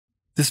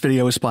This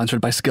video is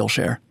sponsored by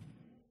Skillshare.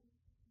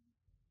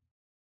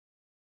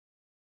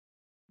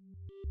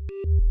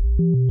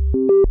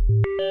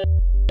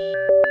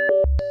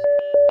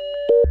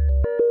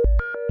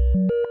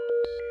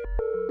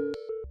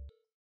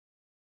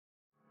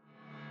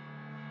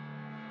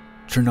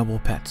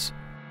 Chernobyl pets.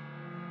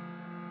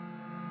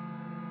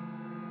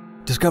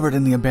 Discovered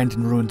in the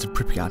abandoned ruins of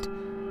Pripyat,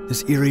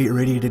 this eerie,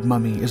 irradiated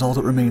mummy is all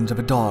that remains of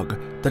a dog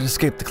that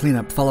escaped the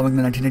cleanup following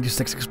the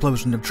 1986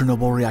 explosion of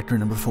Chernobyl reactor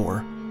number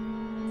 4.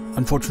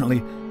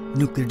 Unfortunately, the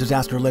nuclear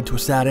disaster led to a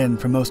sad end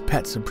for most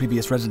pets of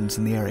previous residents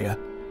in the area.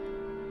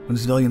 When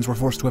civilians were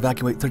forced to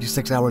evacuate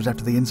 36 hours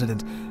after the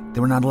incident,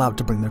 they were not allowed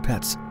to bring their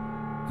pets.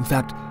 In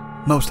fact,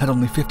 most had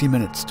only 50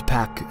 minutes to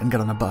pack and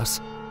get on a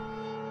bus.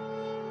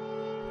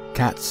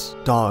 Cats,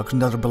 dogs,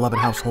 and other beloved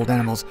household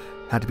animals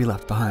had to be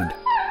left behind.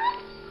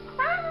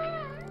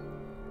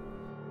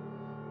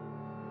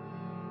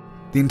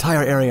 The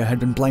entire area had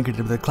been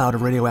blanketed with a cloud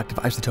of radioactive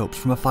isotopes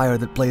from a fire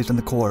that blazed in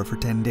the core for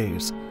 10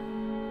 days.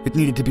 It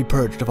needed to be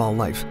purged of all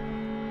life.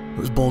 It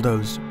was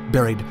bulldozed,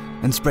 buried,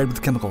 and sprayed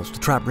with chemicals to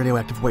trap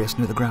radioactive waste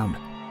near the ground.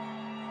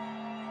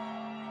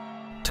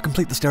 To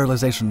complete the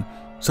sterilization,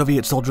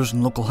 Soviet soldiers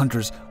and local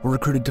hunters were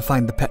recruited to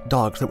find the pet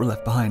dogs that were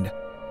left behind.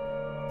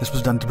 This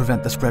was done to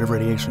prevent the spread of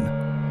radiation.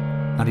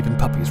 Not even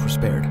puppies were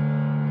spared.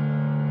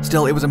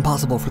 Still, it was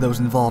impossible for those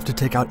involved to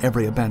take out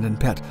every abandoned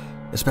pet,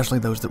 especially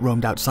those that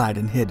roamed outside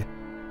and hid.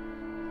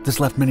 This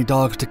left many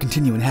dogs to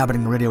continue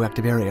inhabiting the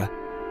radioactive area.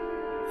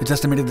 It's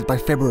estimated that by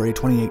February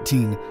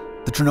 2018,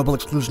 the Chernobyl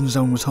exclusion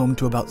zone was home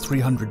to about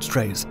 300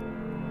 strays.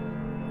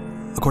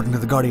 According to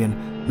The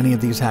Guardian, many of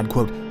these had,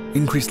 quote,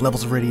 increased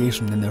levels of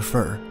radiation in their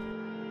fur.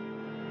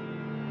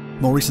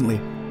 More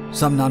recently,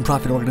 some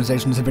non-profit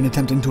organizations have been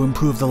attempting to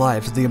improve the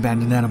lives of the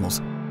abandoned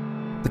animals.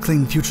 The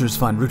Clean Futures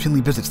Fund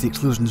routinely visits the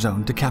exclusion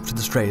zone to capture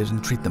the strays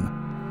and treat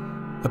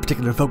them. A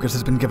particular focus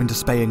has been given to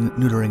spaying,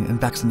 neutering, and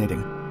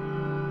vaccinating.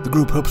 The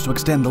group hopes to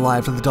extend the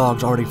lives of the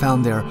dogs already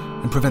found there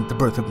and prevent the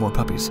birth of more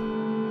puppies.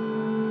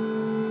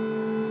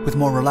 With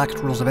more relaxed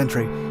rules of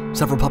entry,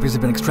 several puppies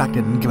have been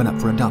extracted and given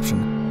up for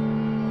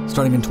adoption.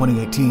 Starting in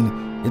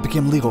 2018, it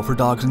became legal for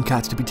dogs and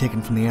cats to be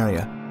taken from the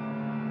area.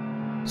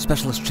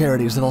 Specialist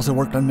charities have also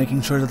worked on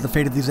making sure that the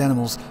fate of these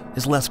animals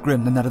is less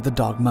grim than that of the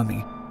dog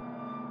mummy.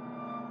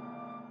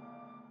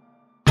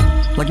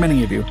 Like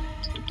many of you,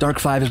 Dark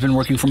 5 has been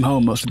working from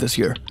home most of this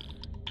year.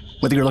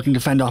 Whether you're looking to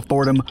fend off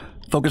boredom,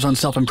 focus on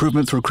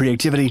self-improvement through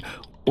creativity,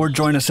 or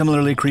join a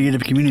similarly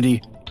creative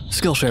community,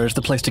 Skillshare is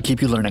the place to keep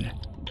you learning.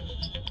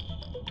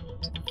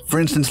 For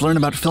instance, learn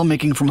about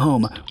filmmaking from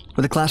home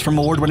with a class from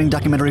award-winning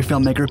documentary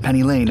filmmaker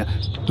Penny Lane,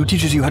 who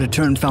teaches you how to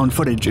turn found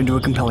footage into a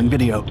compelling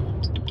video.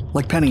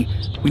 Like Penny,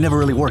 we never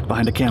really work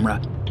behind a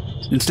camera.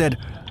 Instead,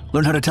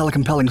 learn how to tell a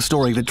compelling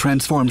story that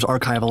transforms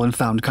archival and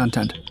found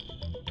content.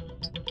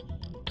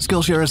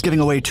 Skillshare is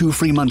giving away 2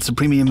 free months of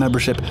premium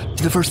membership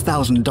to the first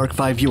 1,000 Dark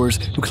 5 viewers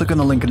who click on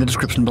the link in the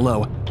description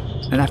below.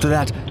 And after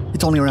that,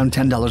 it's only around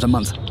 $10 a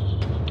month.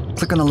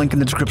 Click on the link in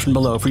the description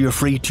below for your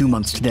free 2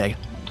 months today.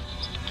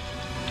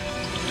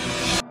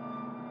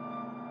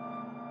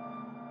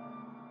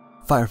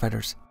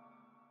 Firefighters.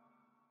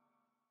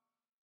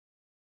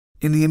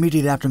 In the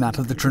immediate aftermath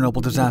of the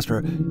Chernobyl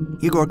disaster,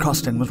 Igor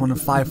Kostin was one of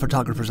 5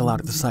 photographers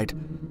allowed at the site.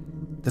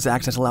 This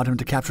access allowed him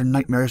to capture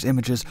nightmarish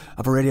images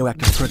of a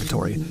radioactive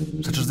purgatory,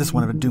 such as this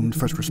one of a doomed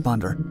first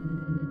responder.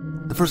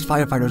 The first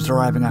firefighters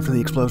arriving after the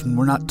explosion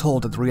were not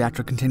told that the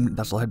reactor containment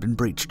vessel had been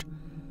breached.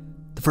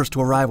 The first to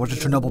arrive was a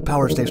Chernobyl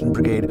power station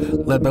brigade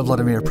led by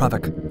Vladimir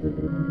Pravik.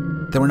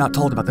 They were not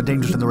told about the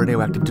dangers of the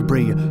radioactive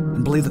debris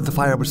and believed that the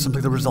fire was simply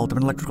the result of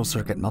an electrical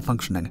circuit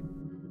malfunctioning.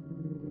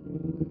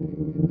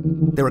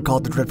 They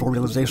recalled the dreadful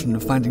realization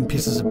of finding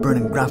pieces of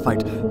burning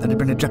graphite that had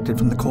been ejected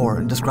from the core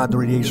and described the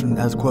radiation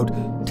as, quote,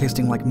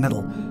 tasting like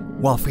metal,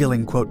 while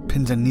feeling, quote,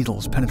 pins and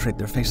needles penetrate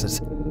their faces.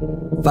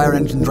 Fire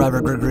engine driver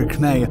Grigory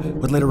Kmey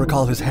would later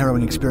recall his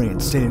harrowing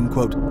experience, stating,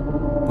 quote,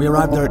 we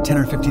arrived there at 10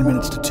 or 15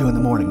 minutes to 2 in the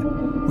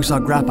morning. We saw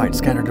graphite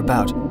scattered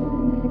about.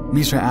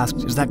 Misha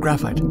asked, is that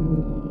graphite?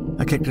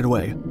 I kicked it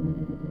away,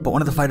 but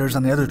one of the fighters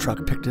on the other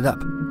truck picked it up.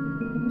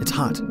 It's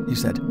hot, he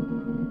said.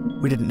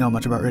 We didn't know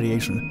much about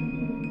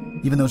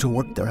radiation. Even those who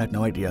worked there had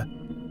no idea.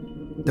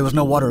 There was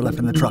no water left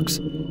in the trucks.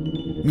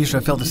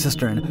 Misha filled a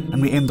cistern, and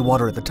we aimed the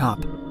water at the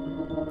top.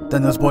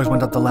 Then those boys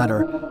went up the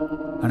ladder,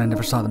 and I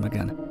never saw them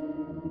again.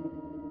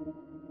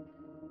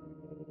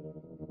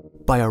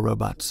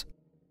 Biorobots.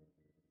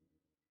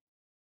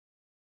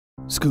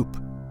 Scoop.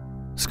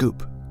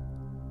 Scoop.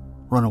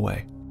 Run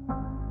away.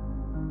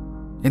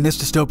 In this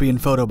dystopian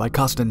photo by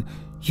Kostin,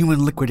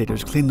 human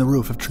liquidators cleaned the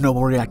roof of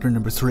Chernobyl reactor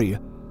number 3.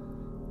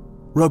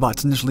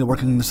 Robots initially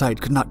working on the site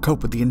could not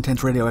cope with the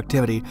intense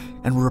radioactivity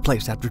and were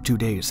replaced after 2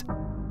 days.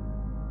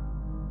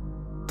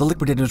 The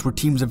liquidators were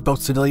teams of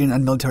both civilian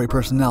and military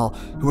personnel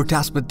who were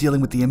tasked with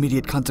dealing with the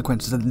immediate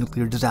consequences of the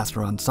nuclear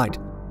disaster on site.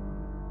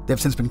 They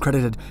have since been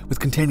credited with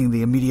containing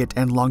the immediate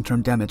and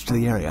long-term damage to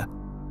the area.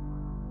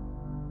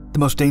 The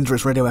most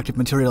dangerous radioactive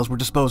materials were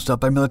disposed of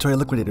by military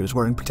liquidators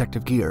wearing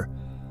protective gear.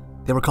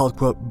 They were called,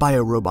 quote,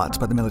 biorobots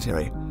by the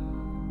military.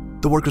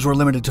 The workers were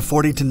limited to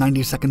 40 to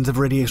 90 seconds of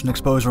radiation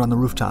exposure on the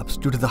rooftops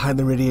due to the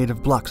highly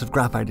radiative blocks of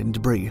graphite and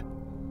debris.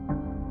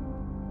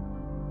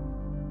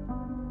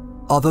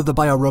 Although the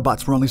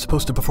biorobots were only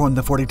supposed to perform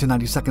the 40 to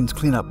 90 seconds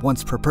cleanup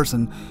once per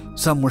person,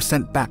 some were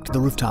sent back to the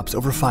rooftops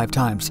over 5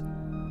 times.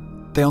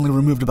 They only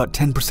removed about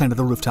 10% of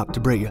the rooftop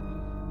debris.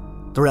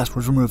 The rest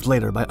was removed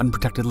later by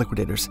unprotected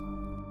liquidators.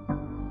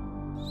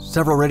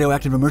 Several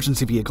radioactive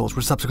emergency vehicles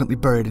were subsequently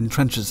buried in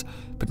trenches,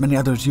 but many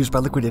others used by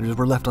liquidators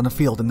were left on a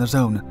field in the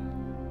zone.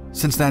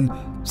 Since then,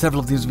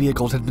 several of these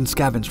vehicles had been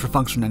scavenged for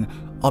functioning,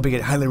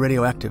 albeit highly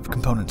radioactive,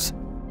 components.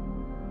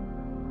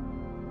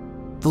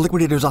 The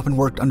liquidators often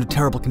worked under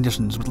terrible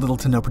conditions with little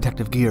to no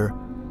protective gear.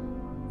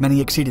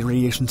 Many exceeded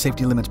radiation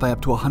safety limits by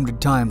up to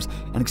 100 times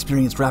and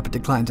experienced rapid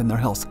declines in their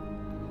health.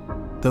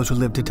 Those who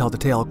lived to tell the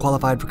tale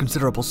qualified for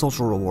considerable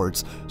social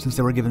rewards since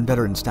they were given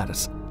veteran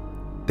status.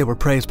 They were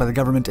praised by the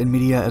government and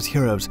media as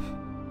heroes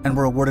and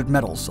were awarded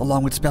medals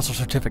along with special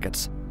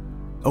certificates.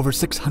 Over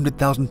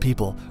 600,000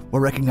 people were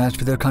recognized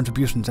for their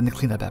contributions in the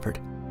cleanup effort.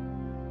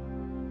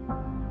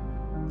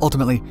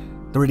 Ultimately,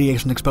 the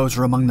radiation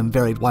exposure among them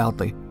varied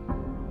wildly.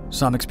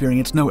 Some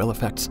experienced no ill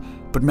effects,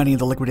 but many of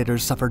the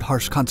liquidators suffered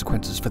harsh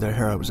consequences for their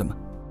heroism.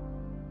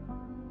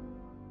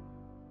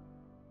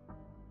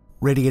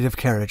 Radiative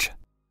carriage.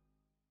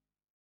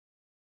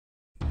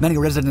 Many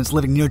residents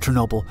living near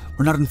Chernobyl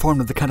were not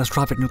informed of the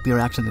catastrophic nuclear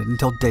accident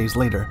until days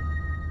later.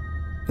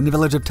 In the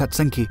village of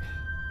Tatsenki,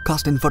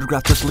 Kostin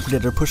photographed this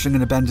liquidator pushing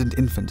an abandoned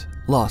infant,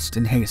 lost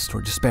in haste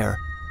or despair.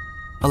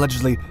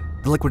 Allegedly,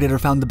 the liquidator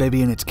found the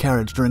baby in its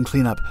carriage during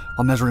cleanup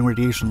while measuring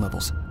radiation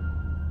levels.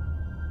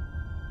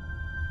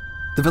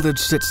 The village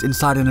sits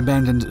inside an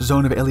abandoned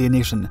zone of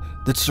alienation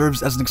that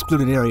serves as an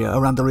excluded area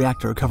around the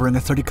reactor covering a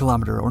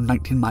 30-kilometer or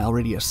 19-mile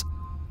radius.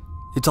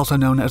 It's also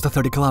known as the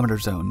 30-kilometer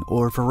zone,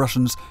 or for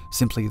Russians,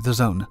 simply the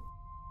zone.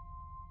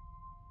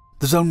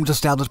 The zone was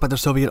established by the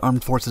Soviet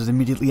armed forces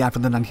immediately after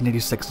the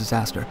 1986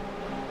 disaster.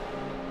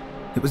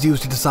 It was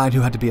used to decide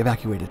who had to be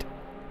evacuated.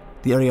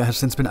 The area has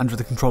since been under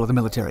the control of the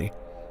military.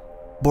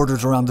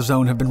 Borders around the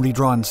zone have been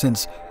redrawn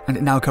since, and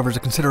it now covers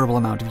a considerable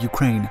amount of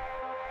Ukraine.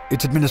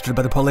 It's administered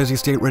by the Polesy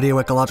State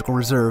Radioecological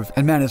Reserve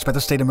and managed by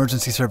the State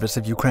Emergency Service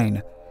of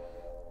Ukraine.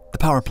 The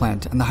power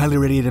plant and the highly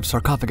radiative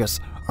sarcophagus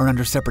are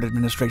under separate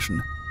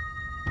administration.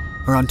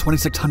 Around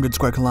 2,600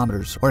 square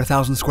kilometers, or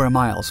 1,000 square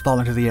miles, fall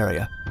into the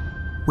area.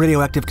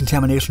 Radioactive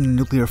contamination and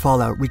nuclear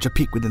fallout reach a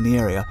peak within the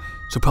area,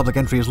 so public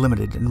entry is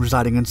limited and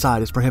residing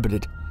inside is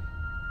prohibited.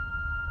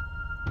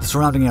 The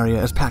surrounding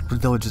area is packed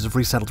with villages of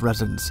resettled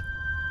residents.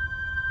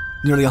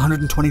 Nearly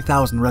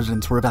 120,000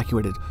 residents were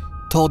evacuated,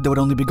 told they would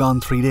only be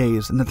gone 3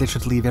 days and that they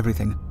should leave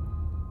everything.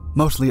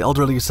 Mostly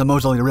elderly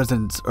Samozhye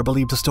residents are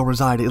believed to still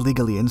reside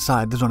illegally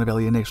inside the zone of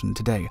alienation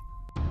today.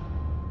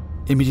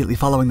 Immediately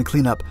following the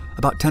cleanup,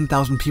 about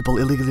 10,000 people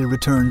illegally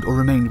returned or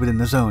remained within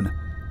the zone.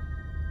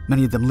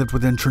 Many of them lived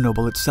within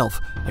Chernobyl itself,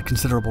 at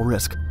considerable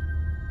risk.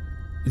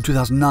 In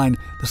 2009,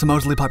 the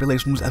Samozhye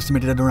population was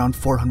estimated at around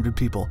 400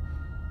 people.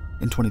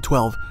 In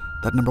 2012,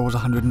 that number was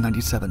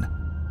 197.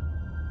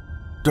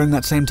 During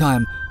that same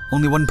time,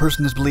 only one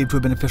person is believed to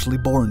have been officially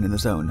born in the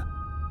zone.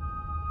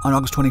 On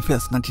August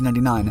 25,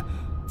 1999,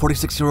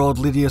 46-year-old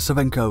Lydia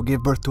Savenko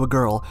gave birth to a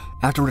girl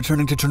after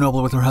returning to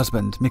Chernobyl with her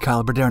husband,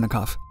 Mikhail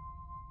Berdernikov.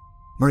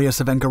 Maria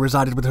Savenko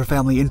resided with her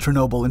family in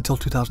Chernobyl until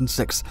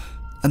 2006,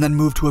 and then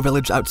moved to a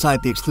village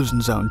outside the exclusion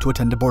zone to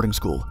attend a boarding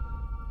school.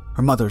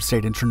 Her mother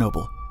stayed in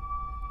Chernobyl.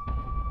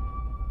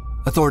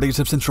 Authorities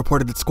have since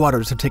reported that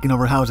squatters have taken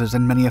over houses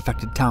in many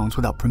affected towns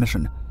without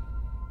permission.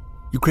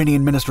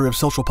 Ukrainian Minister of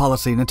Social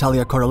Policy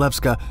Natalia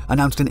Korolevska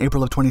announced in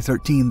April of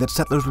 2013 that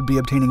settlers would be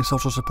obtaining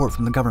social support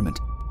from the government.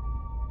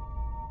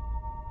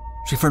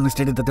 She firmly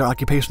stated that their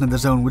occupation of the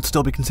zone would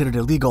still be considered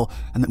illegal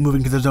and that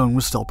moving to the zone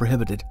was still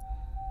prohibited.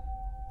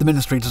 The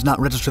ministry does not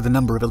register the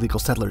number of illegal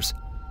settlers.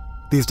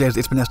 These days,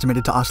 it's been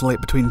estimated to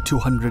oscillate between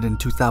 200 and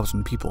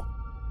 2,000 people.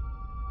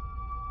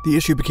 The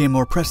issue became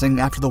more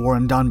pressing after the war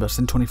in Donbas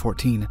in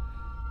 2014.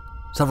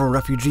 Several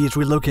refugees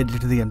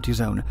relocated to the empty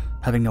zone,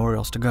 having nowhere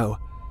else to go.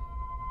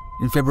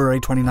 In February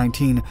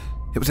 2019,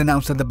 it was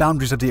announced that the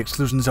boundaries of the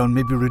exclusion zone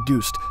may be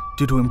reduced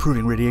due to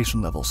improving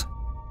radiation levels.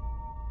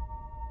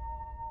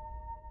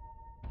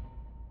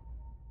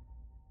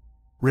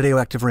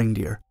 Radioactive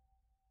reindeer.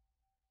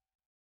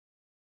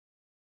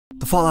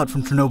 The fallout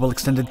from Chernobyl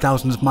extended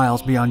thousands of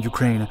miles beyond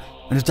Ukraine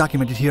and is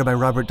documented here by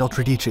Robert Del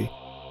Tredici.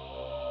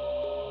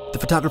 The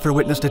photographer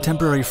witnessed a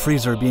temporary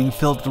freezer being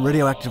filled with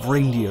radioactive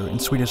reindeer in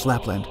Swedish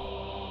Lapland.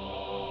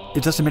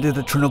 It's estimated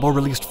that Chernobyl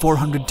released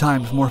 400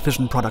 times more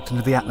fission product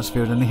into the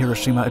atmosphere than the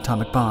Hiroshima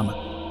atomic bomb.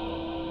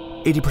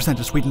 80%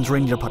 of Sweden's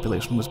reindeer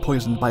population was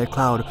poisoned by a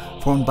cloud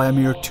formed by a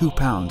mere 2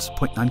 pounds,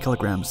 0.9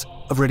 kilograms,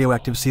 of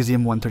radioactive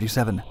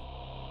cesium-137.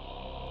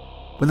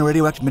 When the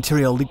radioactive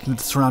material leaked into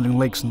the surrounding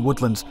lakes and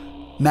woodlands,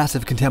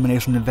 massive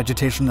contamination of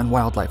vegetation and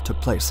wildlife took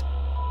place.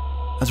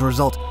 As a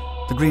result,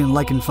 the green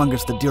lichen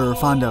fungus that deer are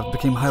fond of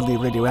became highly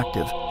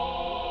radioactive.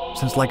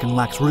 Since lichen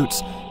lacks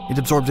roots, it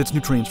absorbs its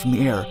nutrients from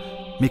the air,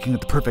 making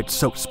it the perfect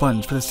soaked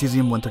sponge for the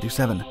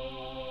cesium-137.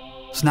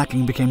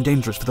 Snacking became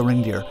dangerous for the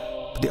reindeer,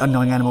 but the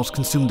unknowing animals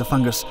consumed the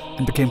fungus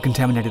and became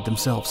contaminated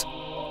themselves.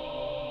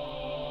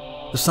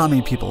 The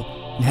Sami people,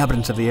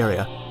 inhabitants of the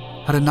area,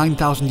 had a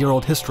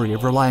 9,000-year-old history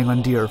of relying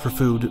on deer for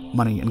food,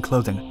 money, and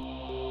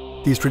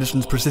clothing. These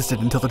traditions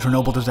persisted until the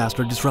Chernobyl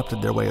disaster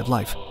disrupted their way of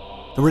life.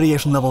 The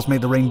radiation levels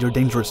made the reindeer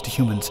dangerous to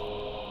humans.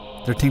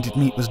 Their tainted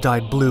meat was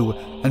dyed blue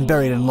and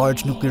buried in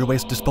large nuclear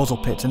waste disposal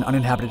pits in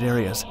uninhabited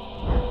areas.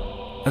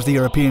 As the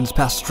Europeans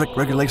passed strict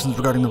regulations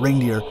regarding the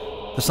reindeer,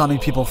 the Sami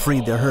people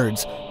freed their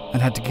herds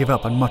and had to give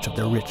up on much of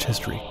their rich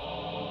history.